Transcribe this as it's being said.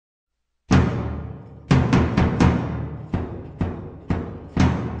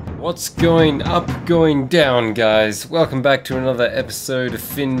What's going up, going down, guys? Welcome back to another episode of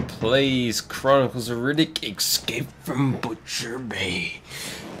Finn Plays Chronicles of Riddick Escape from Butcher Bay.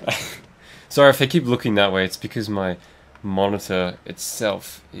 Sorry if I keep looking that way, it's because my monitor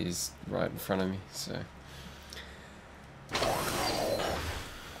itself is right in front of me, so...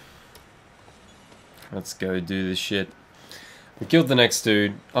 Let's go do this shit. We killed the next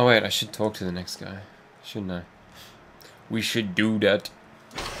dude. Oh wait, I should talk to the next guy. Shouldn't I? We should do that.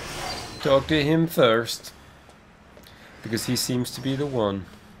 Talk to him first. Because he seems to be the one.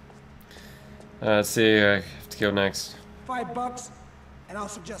 Let's see, I have to kill next. $5 and I'll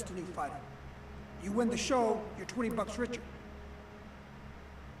suggest a new fighter. You win the show, you're $20 richer.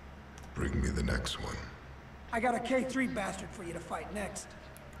 Bring me the next one. I got a K3 bastard for you to fight next.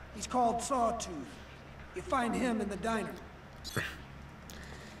 He's called Sawtooth. You find him in the diner.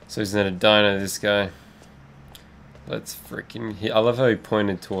 So he's in a diner, this guy. Let's freaking... I love how he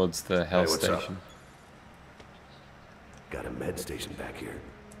pointed towards the health station. Got a med station back here.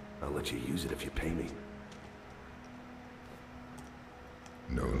 I'll let you use it if you pay me.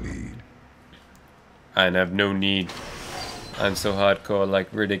 No need. I have no need. I'm so hardcore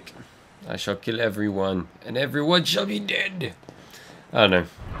like Riddick. I shall kill everyone, and everyone shall be dead. I don't know.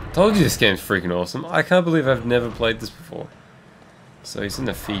 I told you this game's freaking awesome. I can't believe I've never played this before. So he's in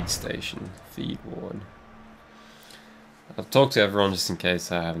the feed station. Feed ward. I'll talk to everyone just in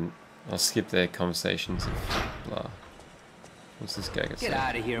case I haven't. I'll skip their conversations if blah. What's this guy gonna say? Get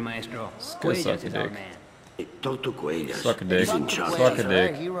out of here, maestro. Go suck a dick. Talk to Cuellas. Suck a dick. He's in charge. Suck a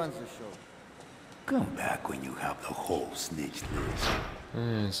dick. He runs the show. Come back when you have the whole snitch list.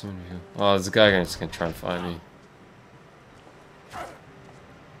 Oh, there's a guy that's gonna try and find me.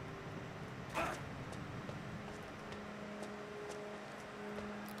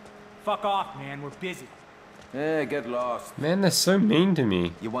 Fuck off, man. We're busy. Yeah, get lost. Man, they're so mean to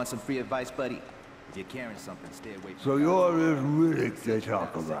me. You want some free advice, buddy? If you're carrying something, stay away from So you're this Riddick they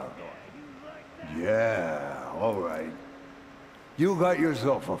talk about? Yeah, all right. You got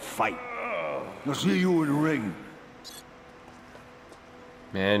yourself a fight. I'll see you in the ring.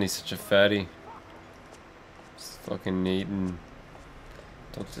 Man, he's such a fatty. Just fucking eating.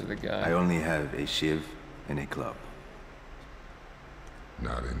 Talk to the guy. I only have a shiv and a club.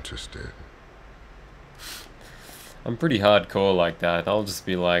 Not interested. I'm pretty hardcore like that. I'll just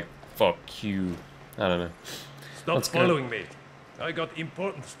be like, fuck you. I don't know. Stop following me. I got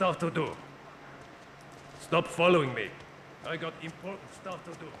important stuff to do. Stop following me. I got important stuff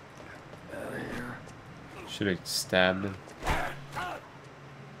to do. Should have stabbed him.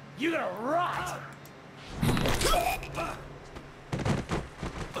 You gonna rot!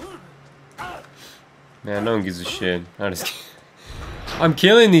 Man, no one gives a shit. I'm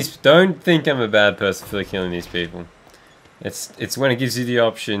killing these. Don't think I'm a bad person for killing these people. It's when it gives you the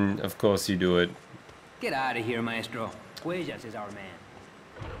option, of course you do it. Get out of here, maestro. Cuellas is our man.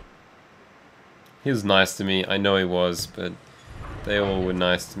 He was nice to me. I know he was, but they all were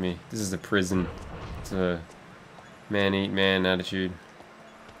nice to me. This is a prison. It's a man eat man attitude.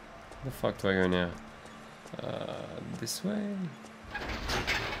 Where the fuck do I go now? This way?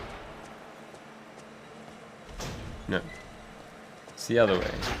 No. It's the other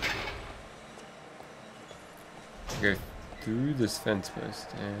way. Go through this fence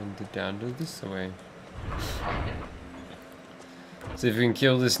post and down to this way. See if we can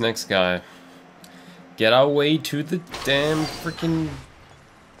kill this next guy. Get our way to the damn freaking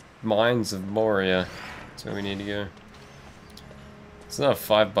mines of Moria. That's where we need to go. It's not a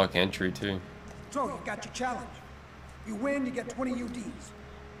 $5 entry too. So, you got your challenge. You win, you get 20 UDs.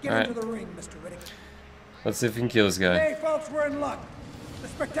 Get All into the ring, Mr. Riddick. Let's see if we can kill this guy. Hey, folks, we're in luck. The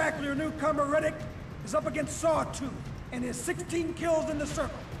spectacular newcomer Riddick is up against Sawtooth and his 16 kills in the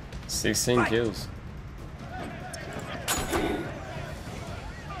circle. 16 Fight. kills.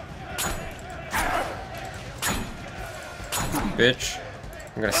 Bitch.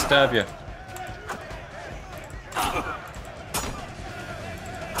 I'm gonna stab you.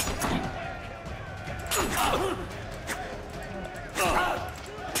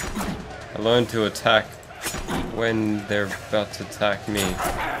 I learned to attack when they're about to attack me.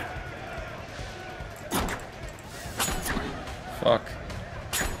 Fuck.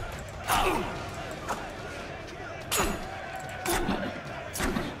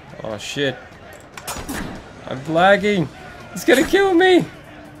 Oh shit. I'm lagging. He's gonna kill me.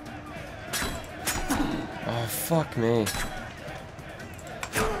 Oh fuck me.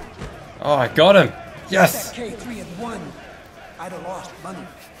 Oh, I got him. Yes. That K3 had won. I'd have lost money.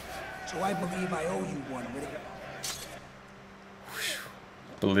 So I believe I owe you one, Riddick.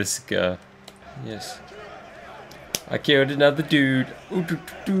 Ballistica. Yes. I killed another dude. Ooh, doo,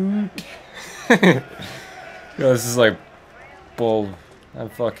 doo, doo. Yo, this is like bull. I'm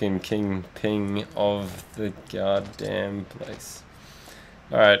fucking kingpin of the goddamn place.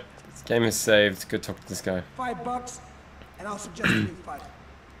 Alright, this game is saved. Go talk to this guy. $5, and I'll suggest a new fight.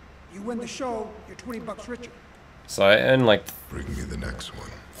 You win the show, you're $20 richer. So I earn like Bring me the next one.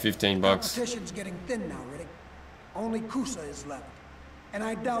 15 bucks. Competition's getting thin now, Riddick. Only Kusa is left, and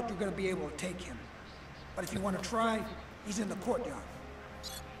I doubt you're going to be able to take him. But if you want to try, he's in the courtyard.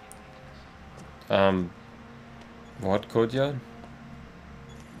 What courtyard?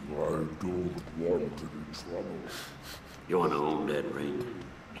 I don't want any trouble. You want to own that ring?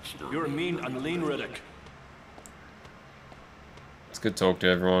 It's not You're mean and lean, Riddick. It's good talk to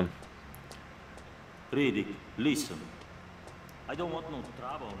everyone. Riddick, listen. I don't want no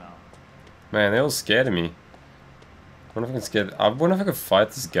trouble now. Man, they're all scared of me. I wonder if I can scared. I wonder if I could fight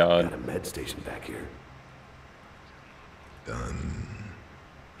this guard. got a med station back here. Done.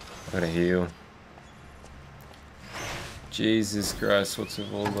 I gotta heal. Jesus Christ, what's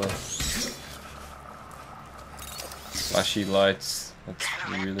with all the flashy lights? That's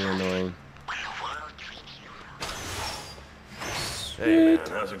really annoying. Hey man,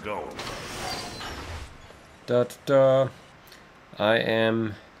 how's it going? Da da da. I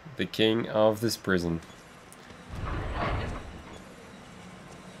am the king of this prison.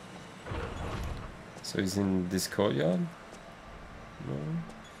 So he's in this courtyard? No?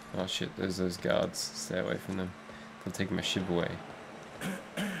 Oh shit, there's those guards. Stay away from them. They'll take my ship away.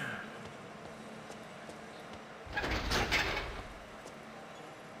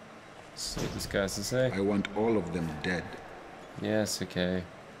 So this guy has to say? I want all of them dead. Yes, okay.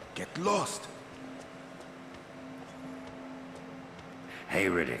 Get lost. Hey,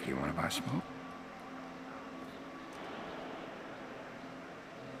 Riddick, you want to buy smoke?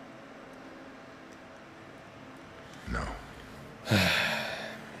 No.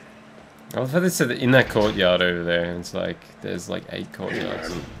 I love how they said that in that courtyard over there, it's like, there's like 8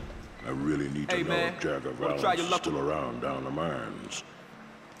 courtyards. I really need to know if Jagger Val's still around down the mines.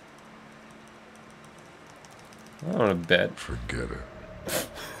 I don't want to bet. Forget it.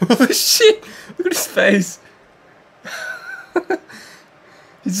 Holy shit! Look at his face!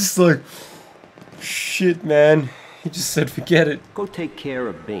 He's just like, shit, man. He just said, forget it. Go take care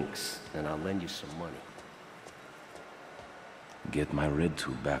of Binks, and I'll lend you some money. Get my red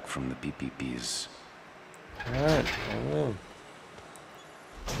tube back from the PPPs. Alright, I will.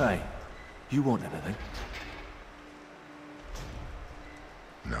 Hey, you want anything?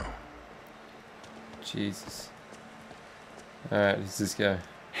 No. Jesus. Alright, who's this guy?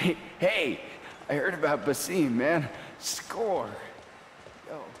 Hey, I heard about Basim, man. Score.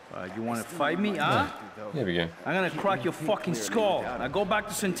 Yo. You wanna fight me, huh? There we go. I'm gonna crack your fucking skull. Now go back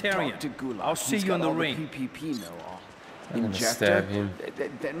to Centurion. I'll see you in the ring. PPP know all. I'm gonna stab him.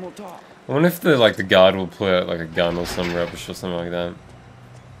 Then we'll talk. I wonder if the guard will pull out like a gun or some rubbish or something like that.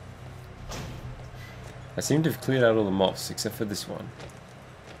 I seem to have cleared out all the moths except for this one.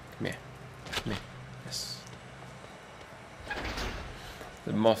 Come here. Come here. Yes.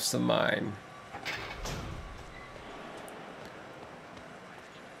 The moths are mine.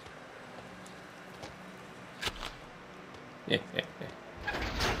 Yeah.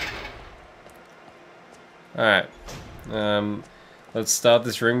 Alright. Let's start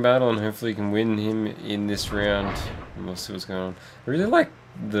this ring battle and hopefully we can win him in this round. And we'll see what's going on. I really like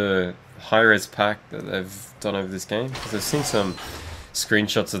the high-res pack that they've done over this game. Because I've seen some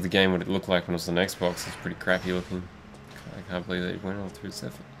screenshots of the game, what it looked like when it was on Xbox. It's pretty crappy looking. I can't believe they went all through its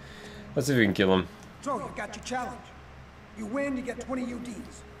effort. Let's see if we can kill him. So, you got your challenge. You win, you get 20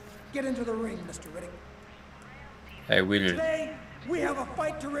 UDs. Get into the ring, Mr. Riddick. Hey, Willard. Today, we have a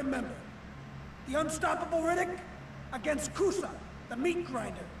fight to remember. The unstoppable Riddick against Kusa, the meat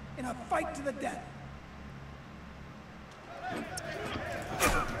grinder, in a fight to the death.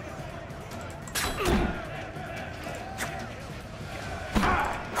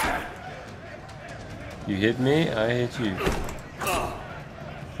 You hit me, I hit you.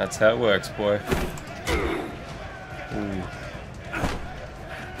 That's how it works, boy. Ooh.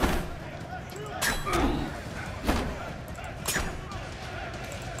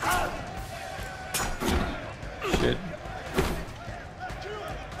 Shit.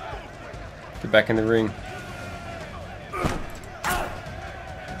 Get back in the ring.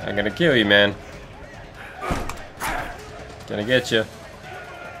 I'm gonna kill you, man. Gonna get you.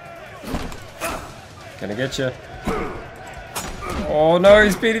 Gonna get you. Oh no,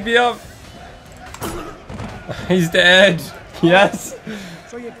 he's beating me up. He's dead. Yes.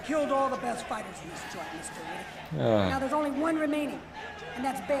 So you've killed all the best fighters in this joint, Mr. Riddick. Oh. Now there's only one remaining, and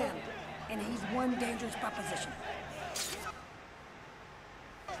that's Ben, and he's one dangerous proposition.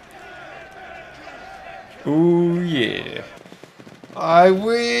 Ooh yeah. I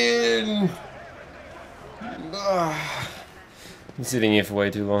win! Ah. I'm sitting here for way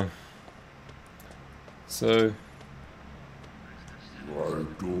too long. So... I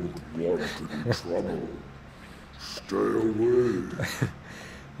don't want any trouble. Stay away.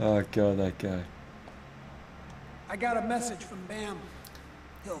 Oh god, that guy. I got a message from Bam.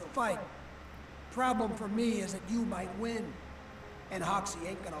 He'll fight. Problem for me is that you might win. And Hoxie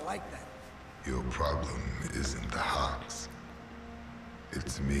ain't gonna like that. Your problem isn't the Hawks.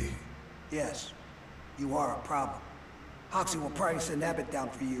 It's me. Yes, you are a problem. Hoxie will probably send Abbott down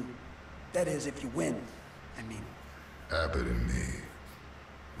for you. That is, if you win. I mean... Abbott and me,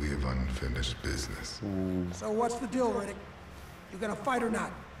 we have unfinished business. So what's the deal, Riddick? You gonna fight or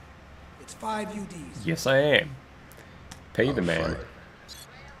not? It's 5 UDs. Yes, I am. Pay the man. Fight.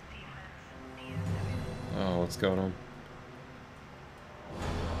 Oh, what's going on?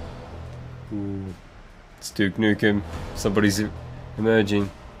 Ooh. It's Duke Nukem. Somebody's emerging.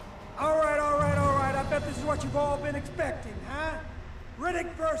 Alright, alright, alright. I bet this is what you've all been expecting, huh?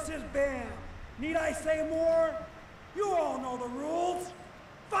 Riddick versus Bam. Need I say more? You all know the rules.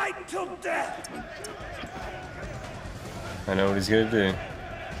 Fight till death! I know what he's gonna do.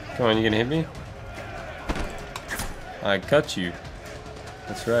 Come on, you gonna hit me? I cut you.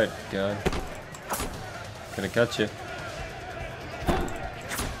 That's right, God. Gonna cut you.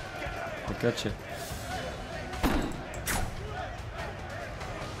 I cut you.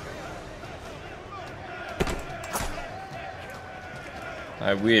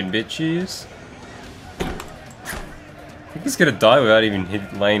 I win, bitches. I think he's gonna die without even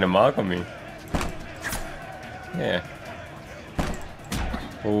laying a mark on me. Yeah.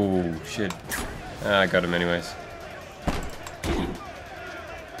 Oh, shit. Ah, I got him anyways.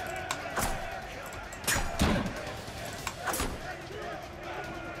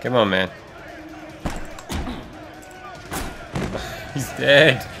 Come on, man. He's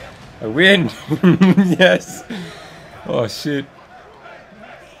dead. I win. Yes. Oh, shit.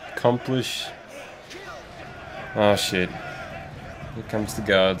 Accomplish. Oh, shit. Here comes the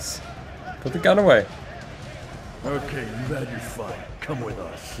guards. Put the gun away. Okay, you've had your fun. Come with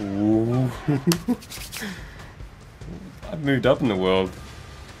us. Ooh. I've moved up in the world.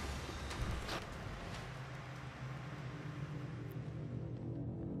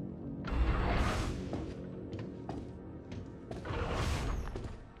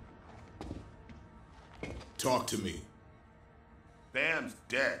 Talk to me. Bam's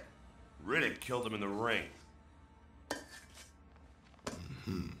dead. Riddick killed him in the ring.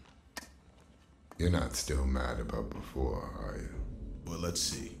 You're not still mad about before, are you? Well, let's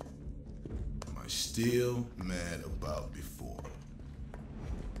see. Am I still mad about before?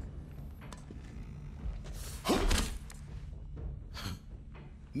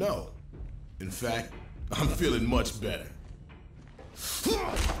 No. In fact, I'm feeling much better.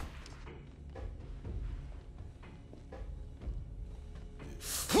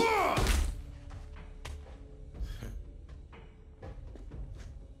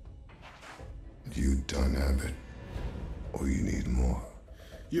 You done, Abbott? Or you need more?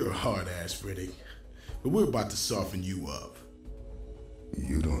 You're a hard ass, Riddick. But we're about to soften you up.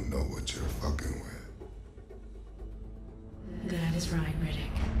 You don't know what you're fucking with. That is right,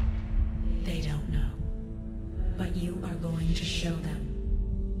 Riddick. They don't know. But you are going to show them.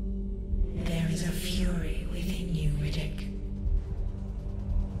 There is a fury within you, Riddick.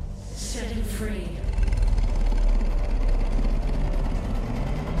 Set him free.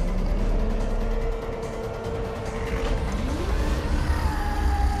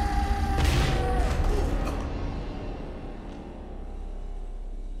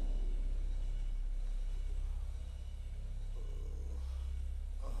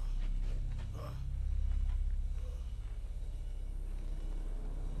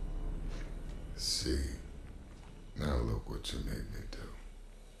 See, now look what you made me do.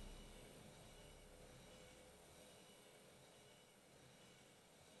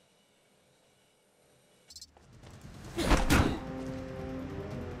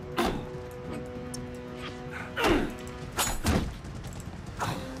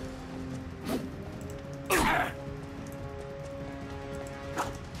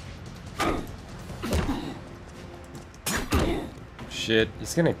 Shit,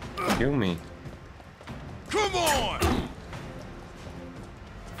 he's gonna kill me. Come on!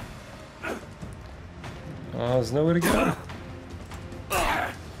 Oh, there's nowhere to go.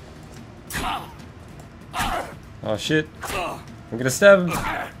 Oh shit. I'm gonna stab him.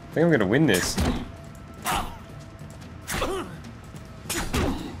 I think I'm gonna win this.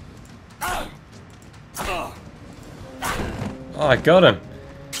 Oh, I got him.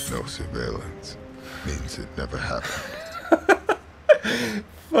 No surveillance. means it never happened.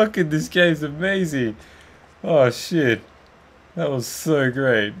 Fucking this game's amazing. Oh shit. That was so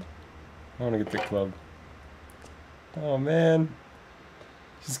great. I want to get the club. Oh man.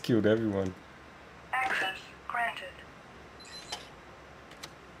 Just killed everyone. Access granted.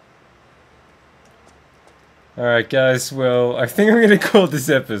 Alright guys, well, I think I'm going to call this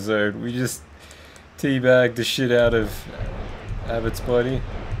episode. We just teabagged the shit out of Abbott's body.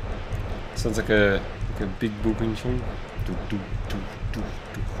 Sounds like a big booping tune.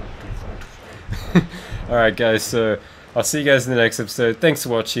 Alright guys, so I'll see you guys in the next episode. Thanks for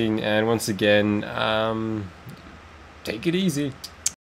watching, and once again, take it easy.